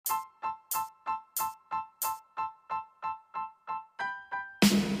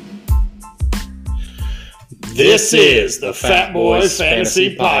This is the Fat Boys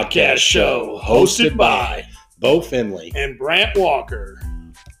Fantasy Podcast Show, hosted by Bo Finley and Brant Walker.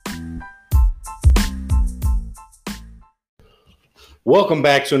 Welcome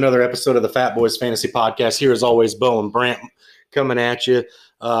back to another episode of the Fat Boys Fantasy Podcast. Here, as always, Bo and Brant coming at you.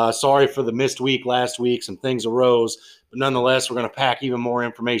 Sorry for the missed week last week. Some things arose, but nonetheless, we're going to pack even more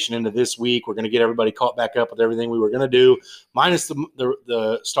information into this week. We're going to get everybody caught back up with everything we were going to do, minus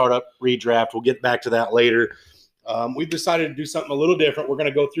the startup redraft. We'll get back to that later. We've decided to do something a little different. We're going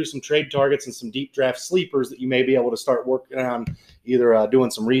to go through some trade targets and some deep draft sleepers that you may be able to start working on, either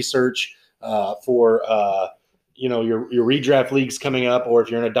doing some research for your redraft leagues coming up, or if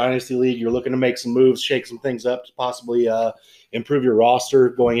you're in a dynasty league, you're looking to make some moves, shake some things up to possibly improve your roster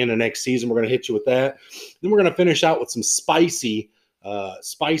going into next season. We're going to hit you with that. Then we're going to finish out with some spicy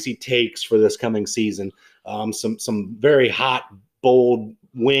takes for this coming season. Some very hot, bold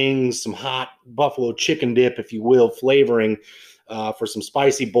wings, some hot buffalo chicken dip, if you will, flavoring for some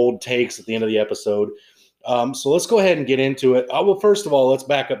spicy, bold takes at the end of the episode. So let's go ahead and get into it. Well, first of all, let's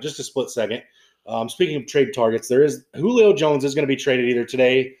back up just a split second. Speaking of trade targets, Julio Jones is going to be traded either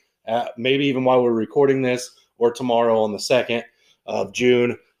today, maybe even while we're recording this, or tomorrow on the 2nd of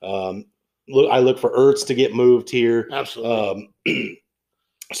June. I look for Ertz to get moved here. Absolutely.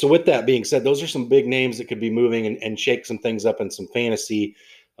 So with that being said, those are some big names that could be moving and shake some things up in some fantasy.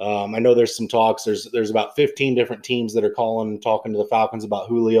 I know there's some talks. There's about 15 different teams that are calling and talking to the Falcons about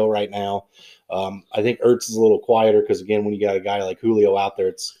Julio right now. I think Ertz is a little quieter because, again, when you got a guy like Julio out there,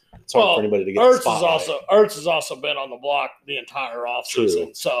 it's hard for anybody to get the spotlight. Ertz has also been on the block the entire offseason.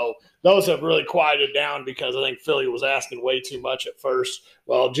 True. So those have really quieted down because I think Philly was asking way too much at first.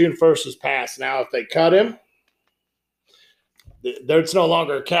 Well, June 1st has passed. Now, if they cut him, there's no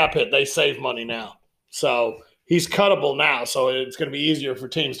longer a cap hit. They save money now. So he's cuttable now. So it's going to be easier for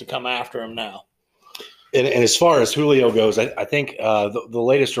teams to come after him now. And as far as Julio goes, I think the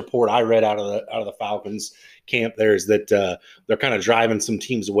latest report I read out of the Falcons camp there is that they're kind of driving some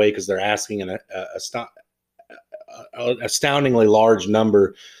teams away because they're asking an astoundingly large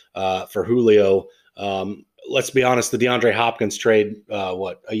number for Julio. Let's be honest, the DeAndre Hopkins trade,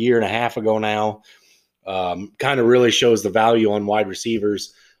 a year and a half ago now, kind of really shows the value on wide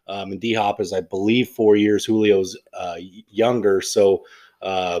receivers. And D-Hop is, I believe, 4 years. Julio's younger, so.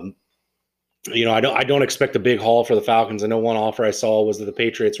 I don't expect a big haul for the Falcons. I know one offer I saw was that the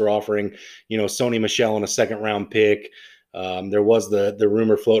Patriots were offering, Sony Michel and a second-round pick. There was the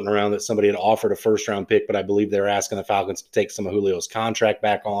rumor floating around that somebody had offered a first-round pick, but I believe they were asking the Falcons to take some of Julio's contract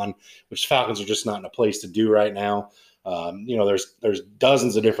back on, which Falcons are just not in a place to do right now. There's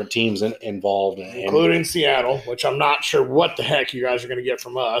dozens of different teams involved, including Seattle, which I'm not sure what the heck you guys are going to get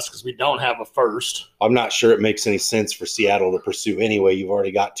from us because we don't have a first. I'm not sure it makes any sense for Seattle to pursue anyway. You've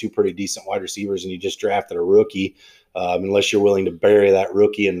already got two pretty decent wide receivers, and you just drafted a rookie. Unless you're willing to bury that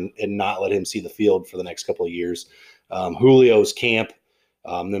rookie and not let him see the field for the next couple of years. Julio's camp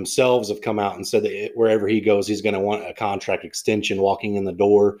themselves have come out and said that wherever he goes, he's going to want a contract extension walking in the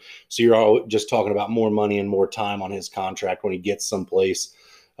door. So you're all just talking about more money and more time on his contract when he gets someplace.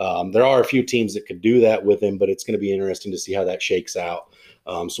 There are a few teams that could do that with him, but it's going to be interesting to see how that shakes out.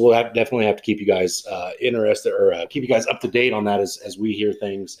 So we'll definitely have to keep you guys interested or keep you guys up to date on that as we hear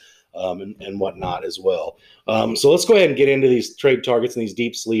things and whatnot as well. So let's go ahead and get into these trade targets and these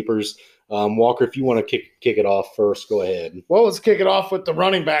deep sleepers. Walker, if you want to kick it off first, go ahead. Well, let's kick it off with the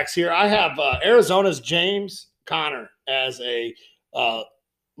running backs here. I have Arizona's James Conner as a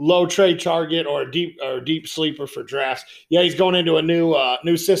low trade target or deep sleeper for drafts. Yeah, he's going into a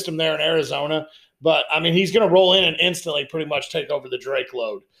new system there in Arizona, but I mean he's going to roll in and instantly pretty much take over the Drake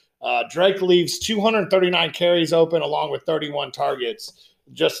load. Drake leaves 239 carries open along with 31 targets,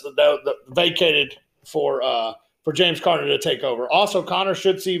 just the vacated for James Conner to take over. Also, Conner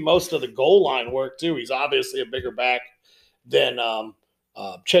should see most of the goal line work, too. He's obviously a bigger back than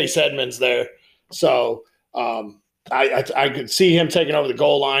Chase Edmonds there. So I could see him taking over the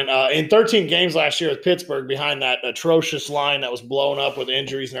goal line. In 13 games last year with Pittsburgh, behind that atrocious line that was blown up with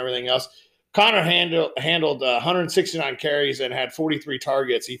injuries and everything else, Conner handled 169 carries and had 43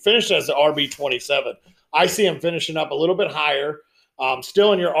 targets. He finished as the RB27. I see him finishing up a little bit higher.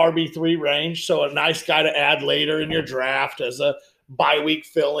 Still in your RB3 range, so a nice guy to add later in your draft as a bye-week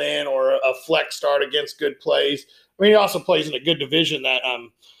fill-in or a flex start against good plays. I mean, he also plays in a good division that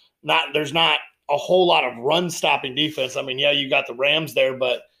there's not a whole lot of run-stopping defense. I mean, yeah, you got the Rams there,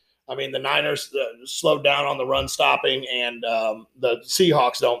 but, I mean, the Niners slowed down on the run-stopping, and the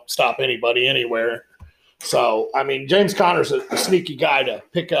Seahawks don't stop anybody anywhere. So, I mean, James Conner's a sneaky guy to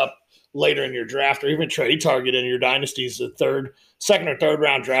pick up later in your draft or even trade target in your dynasties. The second or third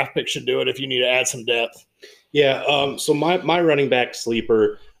round draft pick should do it if you need to add some depth. Yeah. So my running back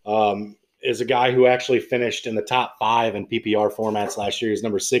sleeper is a guy who actually finished in the top 5 in PPR formats last year. He's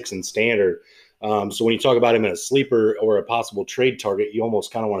number 6 in standard. So when you talk about him in a sleeper or a possible trade target, you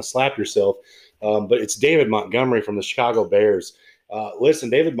almost kind of want to slap yourself. But it's David Montgomery from the Chicago Bears. Listen,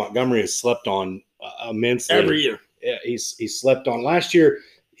 David Montgomery has slept on immensely Every year. Yeah, he's slept on. Last year,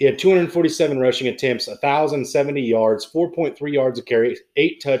 he had 247 rushing attempts, 1,070 yards, 4.3 yards a carry,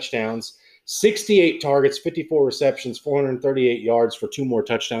 8 touchdowns, 68 targets, 54 receptions, 438 yards for 2 more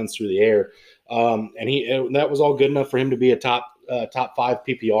touchdowns through the air. And that was all good enough for him to be a top 5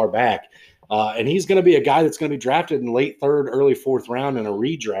 PPR back. And he's going to be a guy that's going to be drafted in late 3rd, early 4th round in a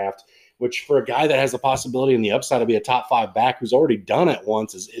redraft, which for a guy that has the possibility and the upside to be a top 5 back who's already done it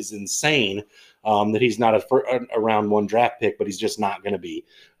once is insane. That he's not a round 1 draft pick, but he's just not going to be.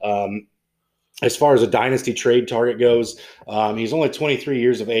 As far as a dynasty trade target goes, he's only 23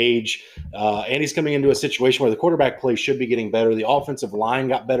 years of age, and he's coming into a situation where the quarterback play should be getting better. The offensive line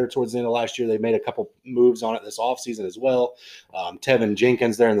got better towards the end of last year. They made a couple moves on it this offseason as well. Tevin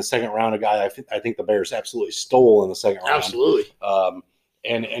Jenkins there in the 2nd round, a guy I think the Bears absolutely stole in the 2nd round. Absolutely.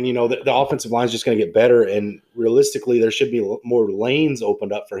 And you know, the offensive line is just going to get better, and realistically, there should be more lanes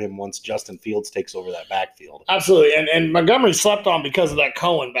opened up for him once Justin Fields takes over that backfield. Absolutely, and Montgomery slept on because of that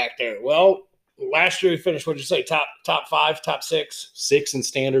Cohen back there. Well, last year he finished, what'd you say, top 5, top 6? 6 in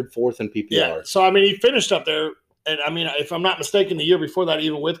standard, 4th in PPR. Yeah, so, I mean, he finished up there, and, I mean, if I'm not mistaken, the year before that,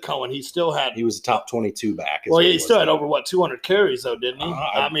 even with Cohen, he still had – He was a top 22 back. Well, he still had over, 200 carries, though, didn't he?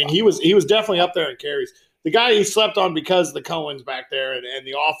 I mean, he was definitely up there in carries. The guy he slept on because of the Cohen's back there, and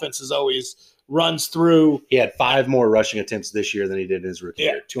the offense is always runs through. He had 5 more rushing attempts this year than he did in his rookie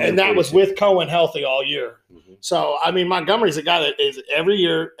year. And that was with Cohen healthy all year. Mm-hmm. So, I mean, Montgomery's a guy that is every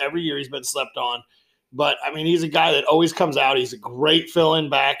year he's been slept on. But, I mean, he's a guy that always comes out. He's a great fill-in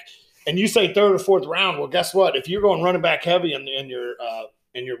back. And you say 3rd or 4th round. Well, guess what? If you're going running back heavy in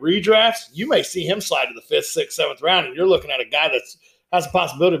your redrafts, you may see him slide to the 5th, 6th, 7th round, and you're looking at a guy that's has a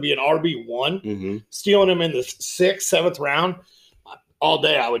possibility to be an RB1, stealing him in the 6th, 7th round. All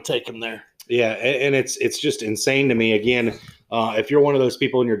day I would take him there. Yeah, and it's just insane to me. Again, if you're one of those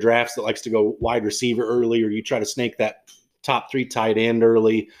people in your drafts that likes to go wide receiver early, or you try to snake that top 3 tight end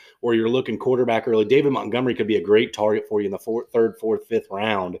early, or you're looking quarterback early, David Montgomery could be a great target for you in the 3rd, 4th, 5th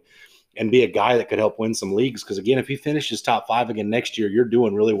round and be a guy that could help win some leagues. Because, again, if he finishes top 5 again next year, you're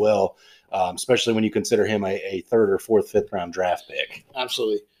doing really well. Especially when you consider him a 3rd or 4th, 5th round draft pick.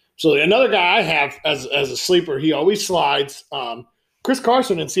 Absolutely. Another guy I have as a sleeper, he always slides. Chris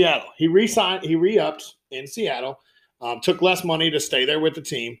Carson in Seattle. He re-upped in Seattle, took less money to stay there with the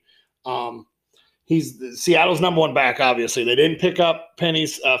team. He's Seattle's number 1 back, obviously. They didn't pick up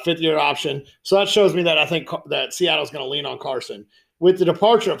Penny's 5th-year option. So that shows me that I think that Seattle's going to lean on Carson. With the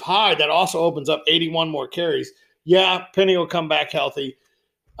departure of Hyde, that also opens up 81 more carries. Yeah, Penny will come back healthy.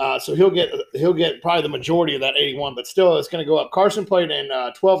 So he'll get probably the majority of that 81, but still it's going to go up. Carson played in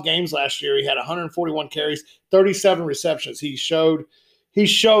 12 games last year. He had 141 carries, 37 receptions. He showed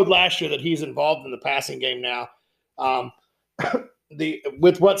last year that he's involved in the passing game now.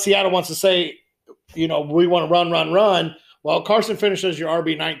 With what Seattle wants to say, you know, we want to run. Well, Carson finished as your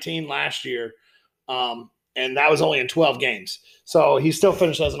RB19 last year, and that was only in 12 games. So he still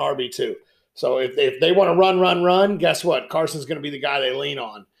finished as an RB2. So if they want to run, guess what? Carson's going to be the guy they lean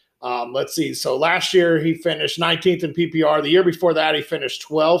on. Let's see. So last year he finished 19th in PPR. The year before that he finished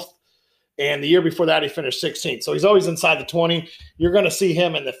 12th. And the year before that he finished 16th. So he's always inside the 20. You're going to see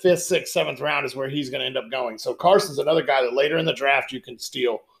him in the 5th, 6th, 7th round is where he's going to end up going. So Carson's another guy that later in the draft you can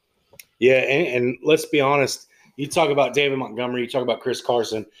steal. Yeah, and let's be honest. You talk about David Montgomery, you talk about Chris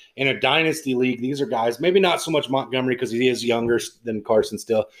Carson. In a dynasty league, these are guys, maybe not so much Montgomery because he is younger than Carson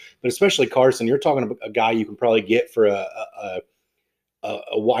still, but especially Carson, you're talking about a guy you can probably get for a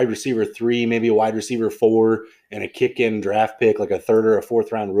wide receiver 3, maybe a wide receiver 4, and a kick-in draft pick, like a 3rd or a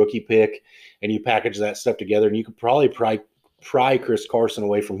 4th round rookie pick, and you package that stuff together, and you could probably pry Chris Carson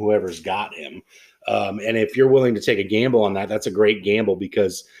away from whoever's got him. And if you're willing to take a gamble on that, that's a great gamble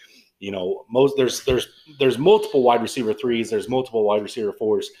because – you know, there's multiple wide receiver 3s. There's multiple wide receiver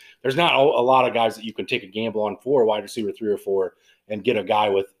 4s. There's not a lot of guys that you can take a gamble on for a wide receiver 3 or 4 and get a guy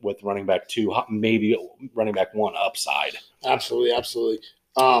with running back 2, maybe running back 1 upside. Absolutely.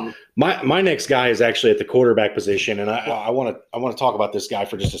 My next guy is actually at the quarterback position, and I want to talk about this guy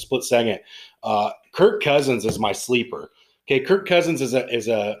for just a split second. Kirk Cousins is my sleeper. Okay, Kirk Cousins is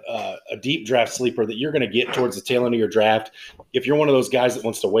a deep draft sleeper that you're going to get towards the tail end of your draft. If you're one of those guys that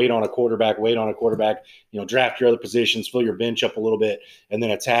wants to wait on a quarterback, you know, draft your other positions, fill your bench up a little bit, and then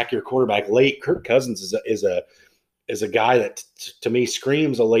attack your quarterback late. Kirk Cousins is a guy that to me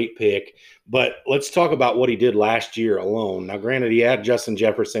screams a late pick. But let's talk about what he did last year alone. Now, granted, he had Justin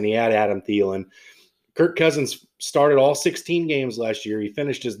Jefferson, he had Adam Thielen. Kirk Cousins started all 16 games last year. He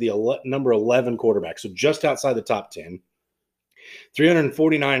finished as the number 11 quarterback, so just outside the top 10.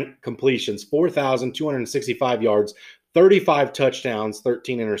 349 completions, 4,265 yards, 35 touchdowns,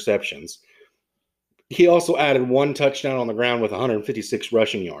 13 interceptions. He also added 1 touchdown on the ground with 156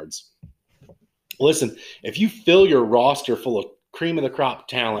 rushing yards. Listen, if you fill your roster full of cream of the crop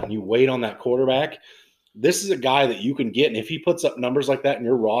talent and you wait on that quarterback, this is a guy that you can get. And if he puts up numbers like that and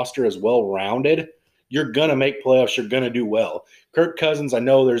your roster is well-rounded, you're going to make playoffs. You're going to do well. Kirk Cousins, I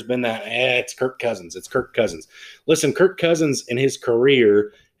know there's been that, it's Kirk Cousins. It's Kirk Cousins. Listen, Kirk Cousins in his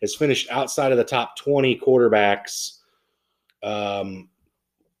career has finished outside of the top 20 quarterbacks.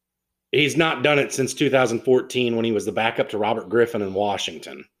 He's not done it since 2014 when he was the backup to Robert Griffin in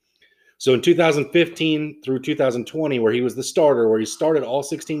Washington. So in 2015 through 2020, where he was the starter, where he started all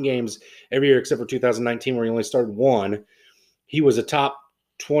 16 games every year except for 2019, where he only started 1, he was a top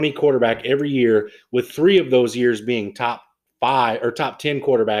 20 quarterback every year, with 3 of those years being top 5 or top 10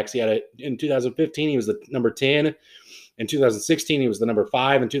 quarterbacks. He had in 2015, he was the number 10. In 2016, he was the number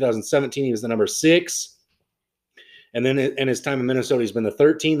 5. In 2017, he was the number 6. And then in his time in Minnesota, he's been the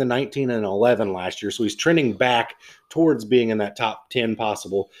 13, the 19, and 11 last year. So he's trending back towards being in that top 10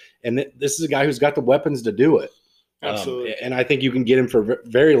 possible. And this is a guy who's got the weapons to do it. Absolutely. And I think you can get him for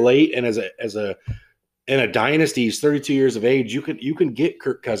very late. And in a dynasty, he's 32 years of age. You can get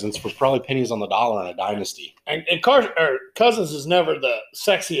Kirk Cousins for probably pennies on the dollar in a dynasty. And Cousins is never the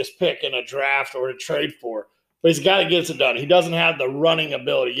sexiest pick in a draft or a trade for. But he's got to get it done. He doesn't have the running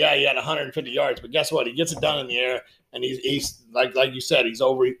ability. Yeah, he had 150 yards, but guess what? He gets it done in the air, and he's like you said, he's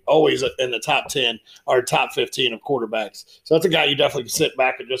always in the top 10 or top 15 of quarterbacks. So that's a guy you definitely can sit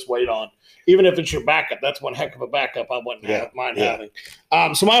back and just wait on. Even if it's your backup, that's one heck of a backup I wouldn't mind having.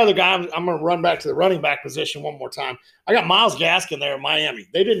 So my other guy, I'm going to run back to the running back position one more time. I got Myles Gaskin there in Miami.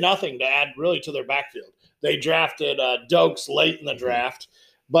 They did nothing to add really to their backfield. They drafted Dokes late in the draft.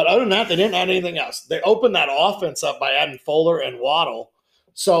 But other than that, they didn't add anything else. They opened that offense up by adding Fuller and Waddle.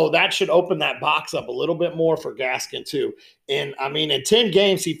 So that should open that box up a little bit more for Gaskin too. And, I mean, in 10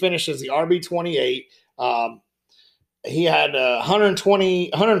 games, he finished as the RB28. He had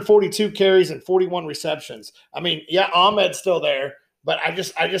 142 carries and 41 receptions. I mean, yeah, Ahmed's still there, but I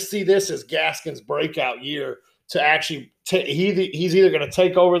just see this as Gaskin's breakout year to actually he's either going to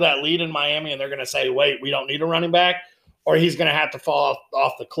take over that lead in Miami and they're going to say, wait, we don't need a running back, or he's going to have to fall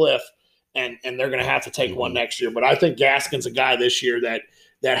off the cliff, and they're going to have to take one next year. But I think Gaskin's a guy this year that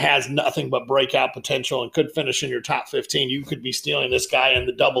has nothing but breakout potential and could finish in your top 15. You could be stealing this guy in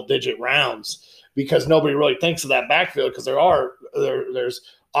the double-digit rounds because nobody really thinks of that backfield because there's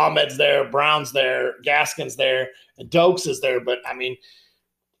Ahmed's there, Brown's there, Gaskin's there, and Dokes is there. But, I mean,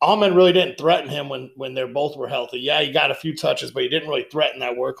 Ahmed really didn't threaten him when they both were healthy. Yeah, he got a few touches, but he didn't really threaten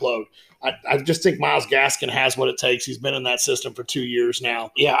that workload. I just think Myles Gaskin has what it takes. He's been in that system for 2 years now.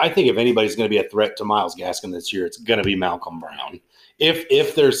 Yeah, I think if anybody's going to be a threat to Myles Gaskin this year, it's going to be Malcolm Brown.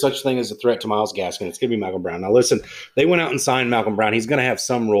 If there's such thing as a threat to Myles Gaskin, it's going to be Malcolm Brown. Now, listen, they went out and signed Malcolm Brown. He's going to have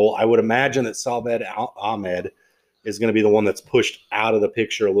some role. I would imagine that Salved Ahmed is going to be the one that's pushed out of the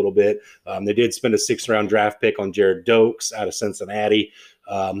picture a little bit. They did spend a 6th-round draft pick on Jared Dokes out of Cincinnati.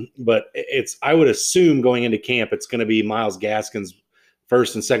 But I would assume going into camp, it's going to be Myles Gaskin's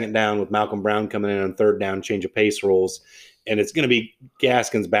first and second down with Malcolm Brown coming in on third down, change of pace roles. And it's going to be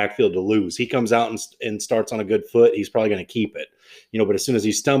Gaskin's backfield to lose. He comes out and starts on a good foot. He's probably going to keep it, but as soon as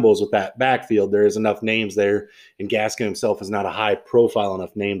he stumbles with that backfield, there is enough names there. And Gaskin himself is not a high profile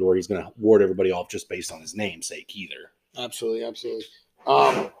enough name to where he's going to ward everybody off just based on his namesake either. Absolutely. Absolutely.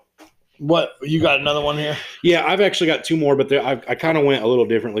 What, you got another one here? Yeah, I've actually got 2 more, but I kind of went a little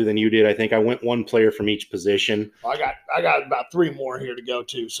differently than you did. I think I went one player from each position. I got about 3 more here to go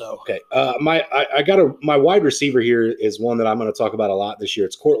too. So okay, my wide receiver here is one that I'm going to talk about a lot this year.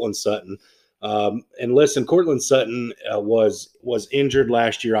 It's Courtland Sutton. And listen, Courtland Sutton was injured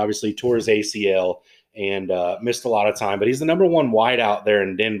last year. Obviously, tore his ACL and missed a lot of time. But he's the number 1 wide out there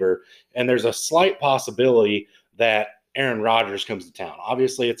in Denver, and there's a slight possibility that Aaron Rodgers comes to town.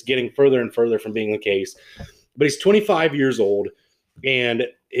 Obviously, it's getting further and further from being the case, but he's 25 years old, and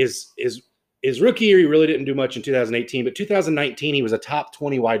his rookie year, he really didn't do much in 2018, but 2019, he was a top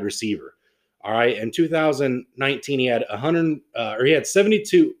 20 wide receiver. All right. In 2019, he had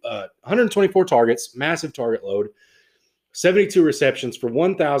 124 targets, massive target load, 72 receptions for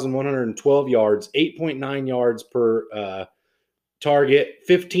 1,112 yards, 8.9 yards per target,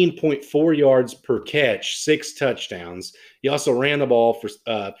 15.4 yards per catch, 6 touchdowns. He also ran the ball for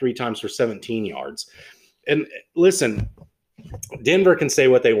 3 times for 17 yards. And listen, Denver can say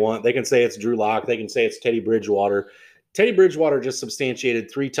what they want. They can say it's Drew Lock. They can say it's Teddy Bridgewater. Teddy Bridgewater just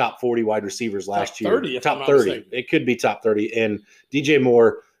substantiated 3 top 40 wide receivers last year. 30, top 30. Mistaken. It could be top 30. And DJ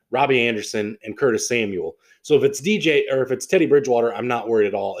Moore, Robbie Anderson, and Curtis Samuel. So if it's DJ or if it's Teddy Bridgewater, I'm not worried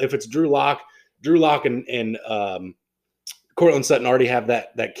at all. If it's Drew Lock and Cortland Sutton already have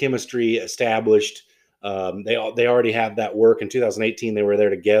that chemistry established. They already have that work. In 2018, they were there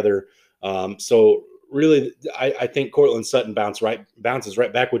together. So really, I think Cortland Sutton bounces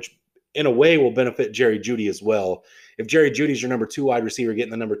right back, which in a way will benefit Jerry Jeudy as well. If Jerry Judy's your number 2 wide receiver getting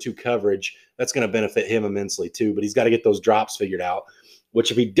the number 2 coverage, that's going to benefit him immensely too. But he's got to get those drops figured out,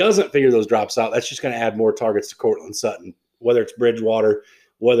 which if he doesn't figure those drops out, that's just going to add more targets to Cortland Sutton. Whether it's Bridgewater,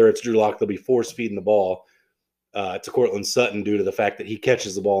 whether it's Drew Lock, they'll be force feeding the ball to Cortland Sutton due to the fact that he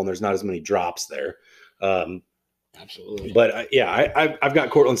catches the ball and there's not as many drops there. Absolutely. But I've got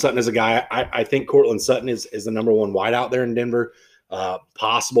Cortland Sutton as a guy. I think Cortland Sutton is the number 1 wide out there in Denver.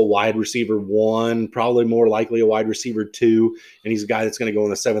 Possible wide receiver 1, probably more likely a wide receiver 2, and he's a guy that's going to go in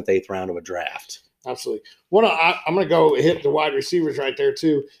the 7th, 8th round of a draft. Absolutely. I'm going to go hit the wide receivers right there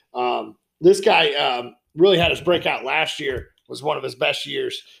too. This guy really had his breakout last year. Was one of his best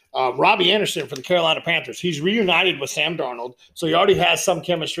years. Robbie Anderson for the Carolina Panthers. He's reunited with Sam Darnold, so he already has some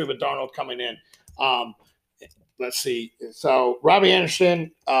chemistry with Darnold coming in. Let's see. So Robbie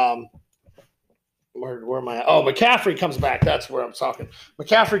Anderson, where am I at? Oh, McCaffrey comes back. That's where I'm talking.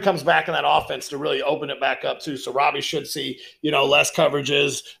 McCaffrey comes back in that offense to really open it back up too. So Robbie should see, less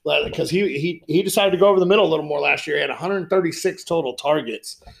coverages because he decided to go over the middle a little more last year. He had 136 total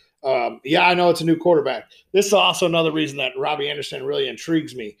targets. I know it's a new quarterback. This is also another reason that Robbie Anderson really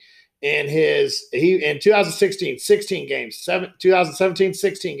intrigues me. In 2016, 16 games, 2017,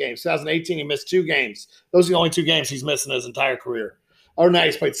 16 games, 2018, he missed 2 games. Those are the only 2 games he's missed in his entire career. Or now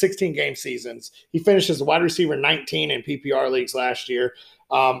he's played 16 game seasons. He finished as a wide receiver 19 in PPR leagues last year.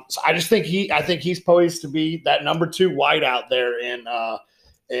 So I just think he's poised to be that number 2 wide out there in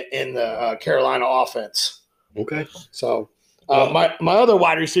the Carolina offense. Okay. So my other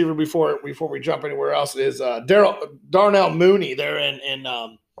wide receiver before we jump anywhere else is Darnell Mooney there in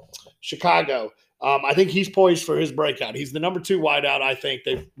Chicago. I think he's poised for his breakout. He's the number 2 wideout. I think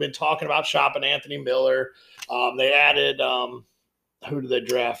they've been talking about shopping Anthony Miller. They added who did they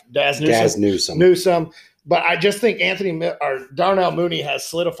draft? Daz Newsome. But I just think Darnell Mooney has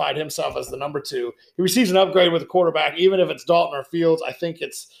solidified himself as the number 2. He receives an upgrade with a quarterback, even if it's Dalton or Fields. I think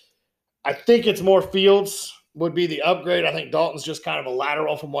it's more Fields would be the upgrade. I think Dalton's just kind of a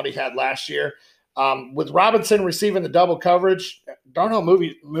lateral from what he had last year. With Robinson receiving the double coverage, Darnell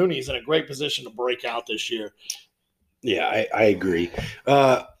Mooney's in a great position to break out this year. Yeah, I agree.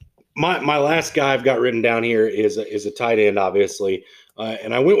 My last guy I've got written down here is a tight end, obviously,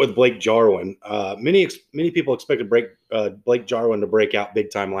 and I went with Blake Jarwin. Many people expected Blake Jarwin to break out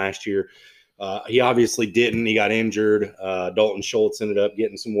big time last year. He obviously didn't. He got injured. Dalton Schultz ended up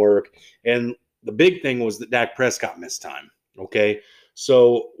getting some work, and the big thing was that Dak Prescott missed time. Okay.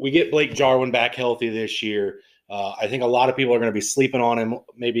 So we get Blake Jarwin back healthy this year. I think a lot of people are going to be sleeping on him,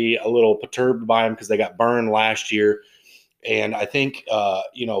 maybe a little perturbed by him because they got burned last year. And I think,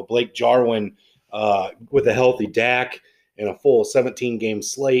 Blake Jarwin with a healthy Dak and a full 17-game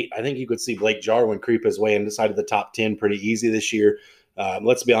slate, I think you could see Blake Jarwin creep his way inside of the top 10 pretty easy this year.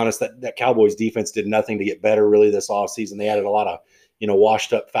 Let's be honest, that Cowboys defense did nothing to get better really this offseason. They added a lot of,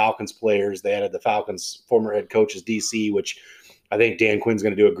 washed-up Falcons players. They added the Falcons' former head coach's DC, which – I think Dan Quinn's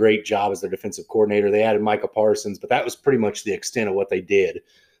going to do a great job as their defensive coordinator. They added Micah Parsons, but that was pretty much the extent of what they did.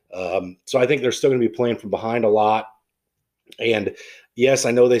 So I think they're still going to be playing from behind a lot. And yes,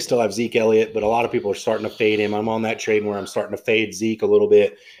 I know they still have Zeke Elliott, but a lot of people are starting to fade him. I'm on that train where I'm starting to fade Zeke a little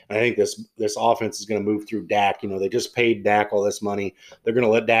bit. And I think this offense is going to move through Dak. They just paid Dak all this money. They're going to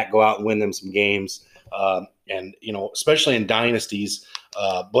let Dak go out and win them some games. And especially in dynasties,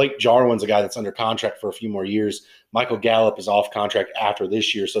 Blake Jarwin's a guy that's under contract for a few more years. Michael Gallup is off contract after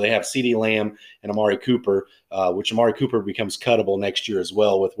this year. So they have CeeDee Lamb and Amari Cooper, which Amari Cooper becomes cuttable next year as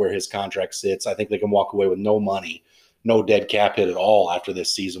well with where his contract sits. I think they can walk away with no money, no dead cap hit at all after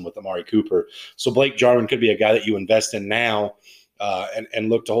this season with Amari Cooper. So Blake Jarwin could be a guy that you invest in now and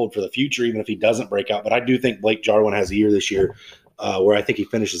look to hold for the future, even if he doesn't break out. But I do think Blake Jarwin has a year this year where I think he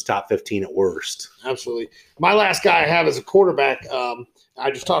finishes top 15 at worst. Absolutely. My last guy I have as a quarterback,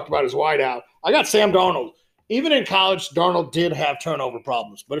 I just talked about his wideout. I got Sam Darnold. Even in college, Darnold did have turnover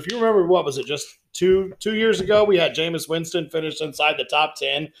problems. But if you remember, what was it, just two years ago, we had Jameis Winston finish inside the top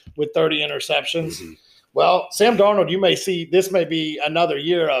 10 with 30 interceptions. Mm-hmm. Well, Sam Darnold, you may see this may be another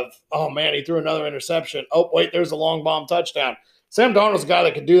year of, oh, man, he threw another interception. Oh, wait, there's a long bomb touchdown. Sam Darnold's a guy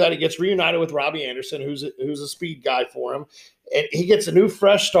that could do that. He gets reunited with Robbie Anderson, who's a speed guy for him. And he gets a new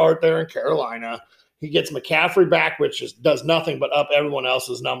fresh start there in Carolina. He gets McCaffrey back, which does nothing but up everyone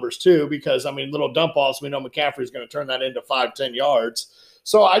else's numbers too, because, little dump offs, we know McCaffrey's going to turn that into 5-10 yards.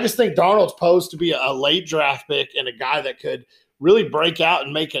 So I just think Darnold's posed to be a late draft pick and a guy that could really break out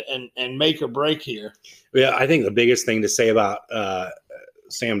and make it and make or break here. Yeah, I think the biggest thing to say about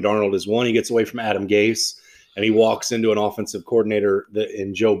Sam Darnold is, one, he gets away from Adam Gase and he walks into an offensive coordinator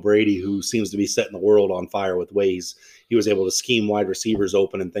in Joe Brady, who seems to be setting the world on fire with ways he was able to scheme wide receivers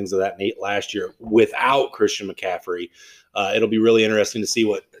open and things of that nature last year without Christian McCaffrey. It'll be really interesting to see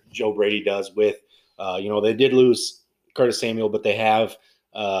what Joe Brady does with, they did lose Curtis Samuel, but they have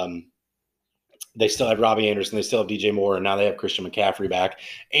they still have Robbie Anderson, they still have DJ Moore, and now they have Christian McCaffrey back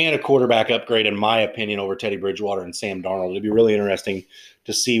and a quarterback upgrade, in my opinion, over Teddy Bridgewater and Sam Darnold. It'll be really interesting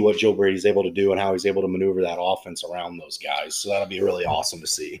to see what Joe Brady's able to do and how he's able to maneuver that offense around those guys. So that'll be really awesome to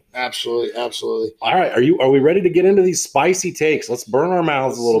see. Absolutely, absolutely. All right, are we ready to get into these spicy takes? Let's burn our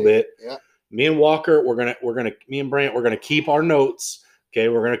mouths a little bit. Yeah. Me and Walker, me and Brant, we're gonna keep our notes. Okay,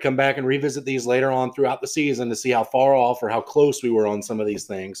 we're gonna come back and revisit these later on throughout the season to see how far off or how close we were on some of these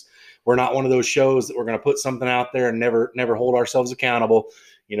things. We're not one of those shows that we're going to put something out there and never hold ourselves accountable.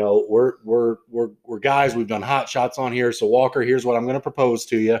 We're guys. We've done hot shots on here. So Walker, here's what I'm going to propose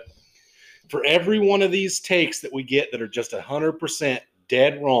to you. For every one of these takes that we get that are just 100%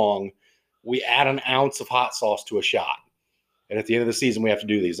 dead wrong, we add an ounce of hot sauce to a shot. And at the end of the season, we have to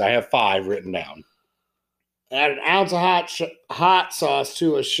do these. I have 5 written down. Add an ounce of hot sauce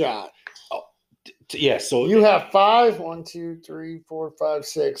to a shot. Yes. So you have 5. 1, 2, 3, 4, 5,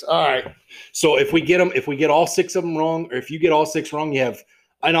 6. All right. So if we get all 6 of them wrong, or if you get all 6 wrong, you have,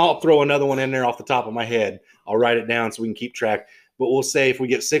 and I'll throw another one in there off the top of my head. I'll write it down so we can keep track. But we'll say if we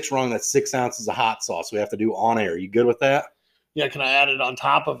get 6 wrong, that's 6 ounces of hot sauce we have to do on air. You good with that? Yeah. Can I add it on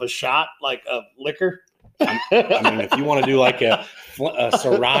top of a shot, like a liquor? If you want to do like a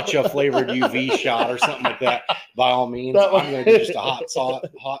sriracha flavored UV shot or something like that, by all means, I'm going to do just a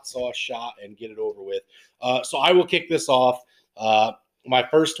hot sauce shot and get it over with. So I will kick this off. My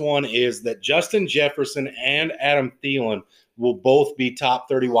first one is that Justin Jefferson and Adam Thielen will both be top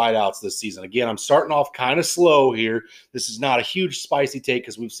 30 wideouts this season. Again, I'm starting off kind of slow here. This is not a huge spicy take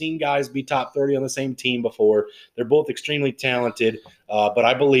because we've seen guys be top 30 on the same team before. They're both extremely talented, but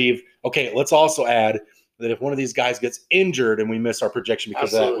I believe, okay, let's also add that if one of these guys gets injured and we miss our projection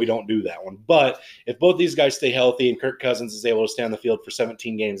because of that, we don't do that one. But if both these guys stay healthy and Kirk Cousins is able to stay on the field for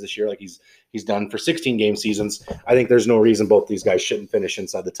 17 games this year, like he's done for 16 game seasons, I think there's no reason both these guys shouldn't finish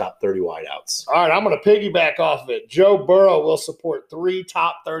inside the top 30 wideouts. All right, I'm going to piggyback off of it. Joe Burrow will support 3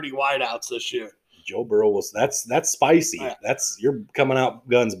 top 30 wideouts this year. Joe Burrow will. That's spicy. Yeah. You're coming out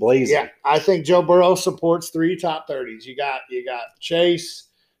guns blazing. Yeah, I think Joe Burrow supports 3 top 30s. You got Chase,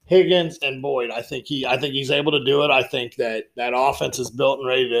 Higgins, and Boyd. I think he's able to do it. I think that offense is built and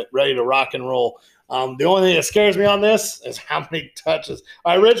ready to rock and roll. The only thing that scares me on this is how many touches.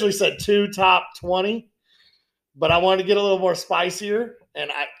 I originally said 2 top 20, but I wanted to get a little more spicier, and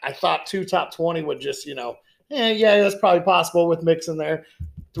I thought 2 top 20 would just, that's probably possible with mixing there.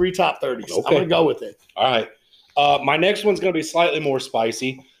 3 top 30s. Okay. I'm going to go with it. All right. My next one's going to be slightly more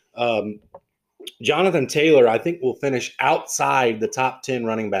spicy. Jonathan Taylor, I think, will finish outside the top 10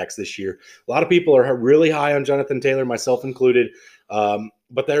 running backs this year. A lot of people are really high on Jonathan Taylor, myself included,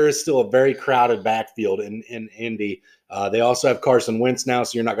 but there is still a very crowded backfield in Indy. They also have Carson Wentz now,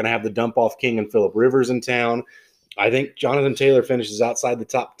 so you're not going to have the dump-off king and Phillip Rivers in town. I think Jonathan Taylor finishes outside the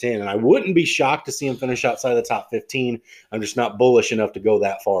top 10, and I wouldn't be shocked to see him finish outside the top 15. I'm just not bullish enough to go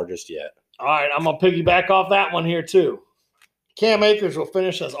that far just yet. All right, I'm going to piggyback off that one here too. Cam Akers will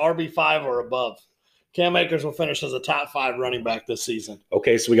finish as RB5 or above. Cam Akers will finish as a top 5 running back this season.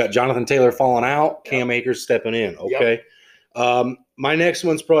 Okay, so we got Jonathan Taylor falling out, Cam Akers stepping in. Okay. Yep. My next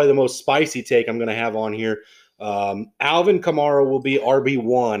one's probably the most spicy take I'm going to have on here. Alvin Kamara will be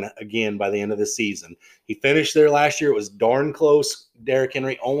RB1 again by the end of the season. He finished there last year. It was darn close. Derrick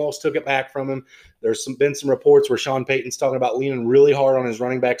Henry almost took it back from him. There's been some reports where Sean Payton's talking about leaning really hard on his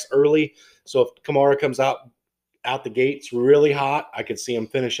running backs early. So if Kamara comes out the gates really hot, I could see him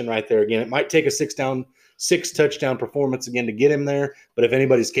finishing right there again. It might take a 6 touchdown performance again to get him there, but if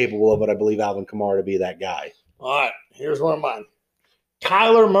anybody's capable of it, I believe Alvin Kamara to be that guy. All right, here's one of mine.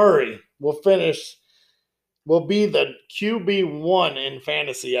 Kyler Murray will be the QB1 in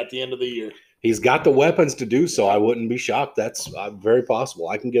fantasy at the end of the year. He's got the weapons to do so. I wouldn't be shocked. That's very possible.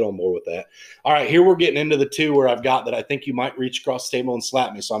 I can get on board with that. All right, here we're getting into the 2 where I've got that I think you might reach across the table and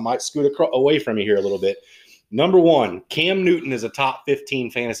slap me, so I might scoot away from you here a little bit. Number 1, Cam Newton is a top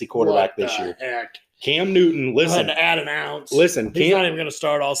 15 fantasy quarterback this year. Heck? Cam Newton, Go ahead listen, and add an ounce. listen, He's not even going to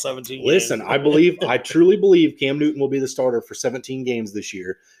start all 17 listen, games. I truly believe Cam Newton will be the starter for 17 games this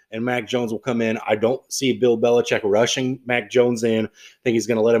year, and Mac Jones will come in. I don't see Bill Belichick rushing Mac Jones in. I think he's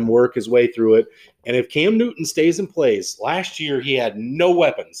going to let him work his way through it. And if Cam Newton stays and plays, last year he had no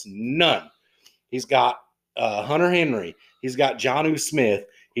weapons, none. He's got Hunter Henry. He's got Jonnu Smith.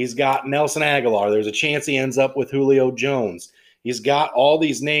 He's got Nelson Aguilar. There's a chance he ends up with Julio Jones. He's got all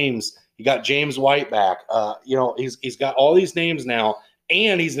these names. He got James White back. He's got all these names now,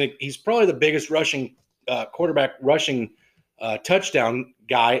 and he's probably the biggest rushing quarterback rushing touchdown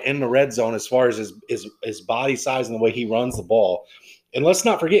guy in the red zone as far as his body size and the way he runs the ball. And let's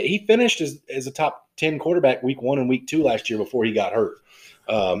not forget, he finished as a top 10 quarterback week 1 and week 2 last year before he got hurt.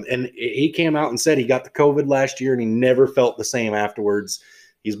 And he came out and said he got the COVID last year and he never felt the same afterwards.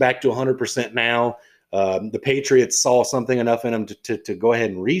 He's back to 100% now. The Patriots saw something enough in him to go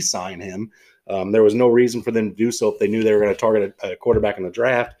ahead and re-sign him. There was no reason for them to do so if they knew they were going to target a quarterback in the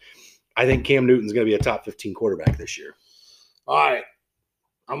draft. I think Cam Newton's going to be a top 15 quarterback this year. All right.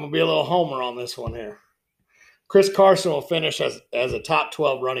 I'm going to be a little homer on this one here. Chris Carson will finish as a top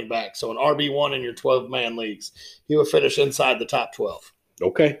 12 running back. So an RB1 in your 12-man leagues. He will finish inside the top 12.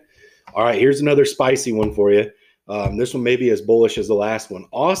 Okay. All right. Here's another spicy one for you. This one may be as bullish as the last one.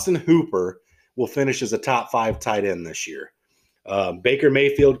 Austin Hooper will finish as a top 5 tight end this year. Baker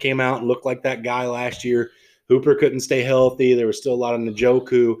Mayfield came out and looked like that guy last year. Hooper couldn't stay healthy. There was still a lot of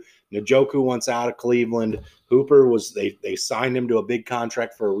Njoku. Njoku wants out of Cleveland. Hooper they signed him to a big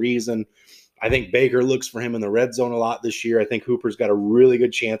contract for a reason. I think Baker looks for him in the red zone a lot this year. I think Hooper's got a really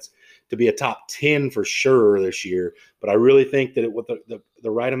good chance to be a top 10 for sure this year. But I really think that with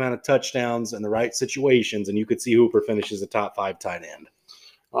the right amount of touchdowns and the right situations, and you could see Hooper finish as a top 5 tight end.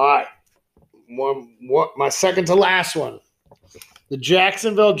 All right. My second to last one. The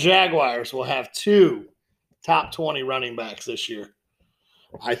Jacksonville Jaguars will have 2 top 20 running backs this year.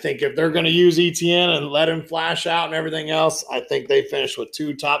 I think if they're going to use ETN and let him flash out and everything else, I think they finish with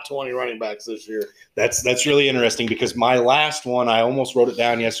 2 top 20 running backs this year. That's really interesting because my last one, I almost wrote it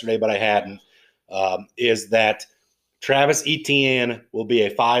down yesterday, but I hadn't, is that Travis Etienne will be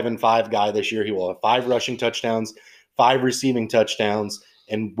a 5-5 guy this year. He will have 5 rushing touchdowns, 5 receiving touchdowns,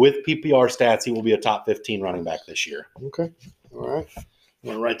 and with PPR stats, he will be a top 15 running back this year. Okay. All right. I'm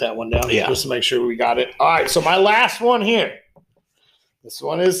going to write that one down just to make sure we got it. All right. So my last one here. This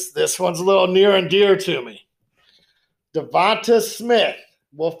one's a little near and dear to me. Devonta Smith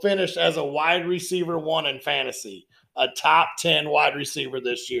will finish as a wide receiver 1 in fantasy, a top 10 wide receiver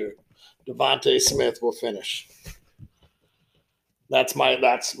this year. Devonta Smith will finish. That's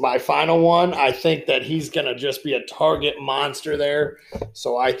my final one. I think that he's going to just be a target monster there.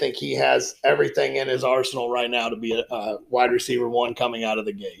 So I think he has everything in his arsenal right now to be a wide receiver 1 coming out of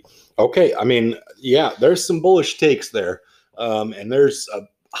the gate. Okay. I mean, yeah, there's some bullish takes there. And there's a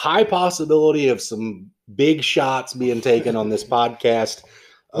high possibility of some big shots being taken on this podcast.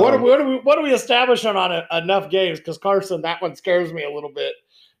 What do we establish on enough games? Because Carson, that one scares me a little bit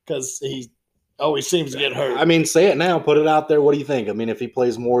because he always seems to get hurt. I mean, say it now. Put it out there. What do you think? I mean, if he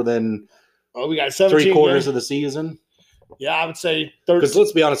plays more than we got 17 3/4 games of the season? Yeah, I would say 13. Because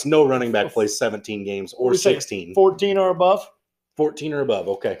let's be honest, no running back plays 17 games or 16. 14 or above? 14 or above.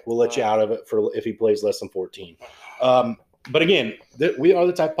 Okay, we'll let you out of it for if he plays less than 14. But again, we are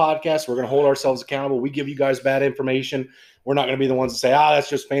the type of podcast. We're going to hold ourselves accountable. We give you guys bad information. We're not going to be the ones that say, that's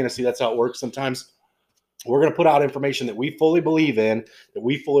just fantasy. That's how it works sometimes. We're going to put out information that we fully believe in, that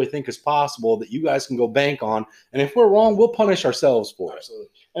we fully think is possible, that you guys can go bank on. And if we're wrong, we'll punish ourselves for it. Absolutely.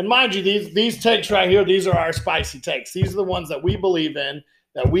 And mind you, these takes right here, these are our spicy takes. These are the ones that we believe in,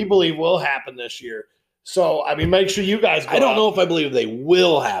 that we believe will happen this year. So, I mean, make sure you guys go I don't know if I believe they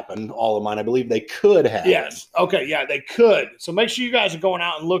will happen, all of mine. I believe they could happen. Yes. Okay, yeah, they could. So make sure you guys are going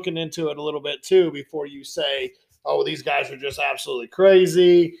out and looking into it a little bit too before you say, oh, these guys are just absolutely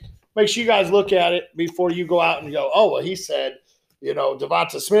crazy. Make sure you guys look at it before you go out and go, oh, well, he said,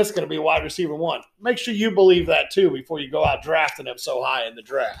 Devonta Smith's going to be wide receiver 1. Make sure you believe that too before you go out drafting him so high in the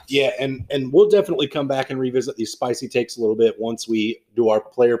draft. Yeah, and we'll definitely come back and revisit these spicy takes a little bit once we do our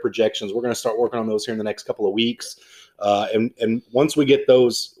player projections. We're going to start working on those here in the next couple of weeks. And once we get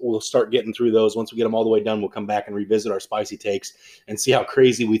those, we'll start getting through those. Once we get them all the way done, we'll come back and revisit our spicy takes and see how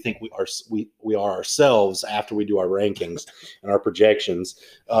crazy we think we are ourselves after we do our rankings and our projections.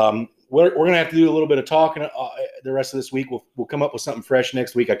 We're going to have to do a little bit of talking the rest of this week. We'll come up with something fresh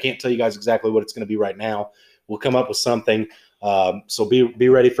next week. I can't tell you guys exactly what it's going to be right now. We'll come up with something. So be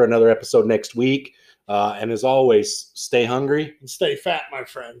ready for another episode next week. And as always, stay hungry and stay fat, my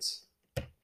friends.